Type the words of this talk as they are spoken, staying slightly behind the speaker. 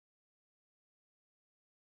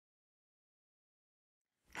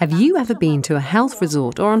Have you ever been to a health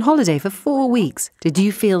resort or on holiday for 4 weeks? Did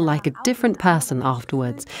you feel like a different person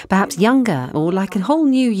afterwards? Perhaps younger or like a whole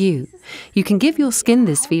new you? You can give your skin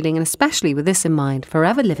this feeling, and especially with this in mind,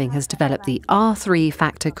 Forever Living has developed the R3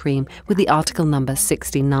 Factor cream with the article number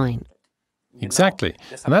 69. Exactly,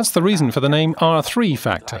 and that's the reason for the name R3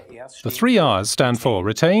 Factor. The 3 R's stand for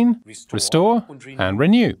retain, restore and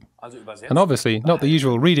renew. And obviously not the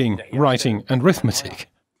usual reading, writing and arithmetic.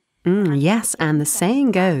 Yes, and the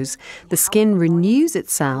saying goes, the skin renews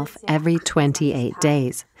itself every 28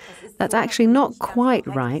 days. That's actually not quite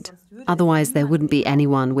right. Otherwise there wouldn't be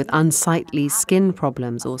anyone with unsightly skin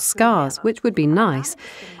problems or scars, which would be nice.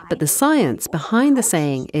 But the science behind the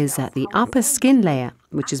saying is that the upper skin layer,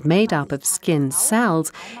 which is made up of skin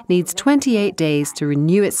cells, needs 28 days to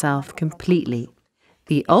renew itself completely.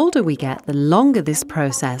 The older we get, the longer this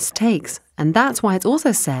process takes, and that's why it's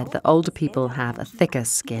also said that older people have a thicker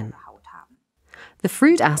skin. The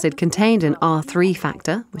fruit acid contained in R3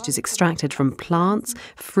 factor, which is extracted from plants,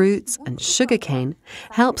 fruits and sugarcane,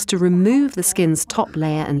 helps to remove the skin's top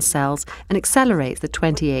layer and cells and accelerates the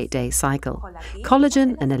 28-day cycle.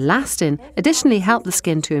 Collagen and elastin additionally help the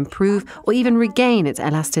skin to improve or even regain its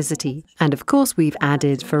elasticity. And of course we've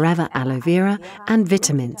added forever aloe vera and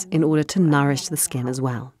vitamins in order to nourish the skin as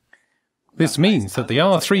well. This means that the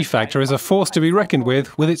R3 factor is a force to be reckoned with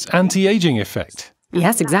its anti-aging effect.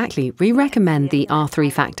 Yes, exactly. We recommend the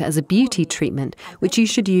R3 factor as a beauty treatment, which you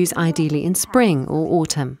should use ideally in spring or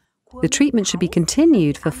autumn. The treatment should be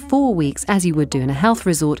continued for 4 weeks as you would do in a health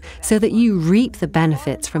resort so that you reap the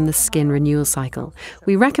benefits from the skin renewal cycle.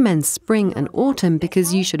 We recommend spring and autumn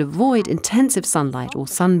because you should avoid intensive sunlight or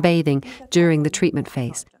sunbathing during the treatment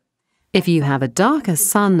phase. If you have a darker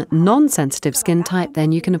sun, non-sensitive skin type,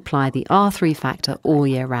 then you can apply the R3 factor all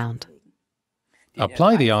year round.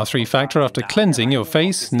 Apply the R3 factor after cleansing your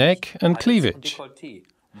face, neck and cleavage,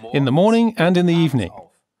 in the morning and in the evening.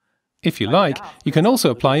 If you like, you can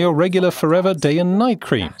also apply your regular Forever Day and Night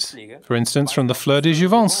creams, for instance from the Fleur de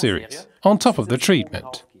Jouvence series, on top of the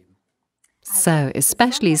treatment. So,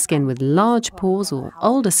 especially skin with large pores or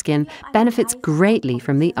older skin benefits greatly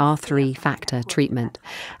from the R3 factor treatment.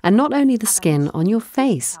 And not only the skin on your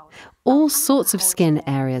face. All sorts of skin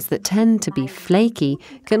areas that tend to be flaky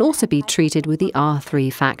can also be treated with the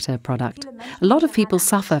R3 factor product. A lot of people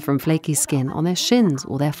suffer from flaky skin on their shins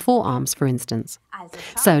or their forearms, for instance.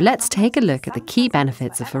 So let's take a look at the key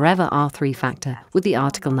benefits of Forever R3 factor with the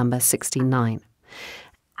article number 69.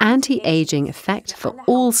 Anti-aging effect for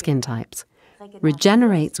all skin types.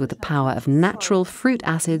 Regenerates with the power of natural fruit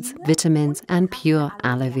acids, vitamins and pure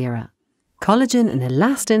aloe vera. Collagen and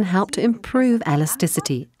elastin help to improve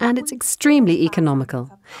elasticity, and it's extremely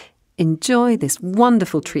economical. Enjoy this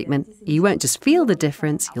wonderful treatment. You won't just feel the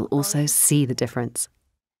difference, you'll also see the difference.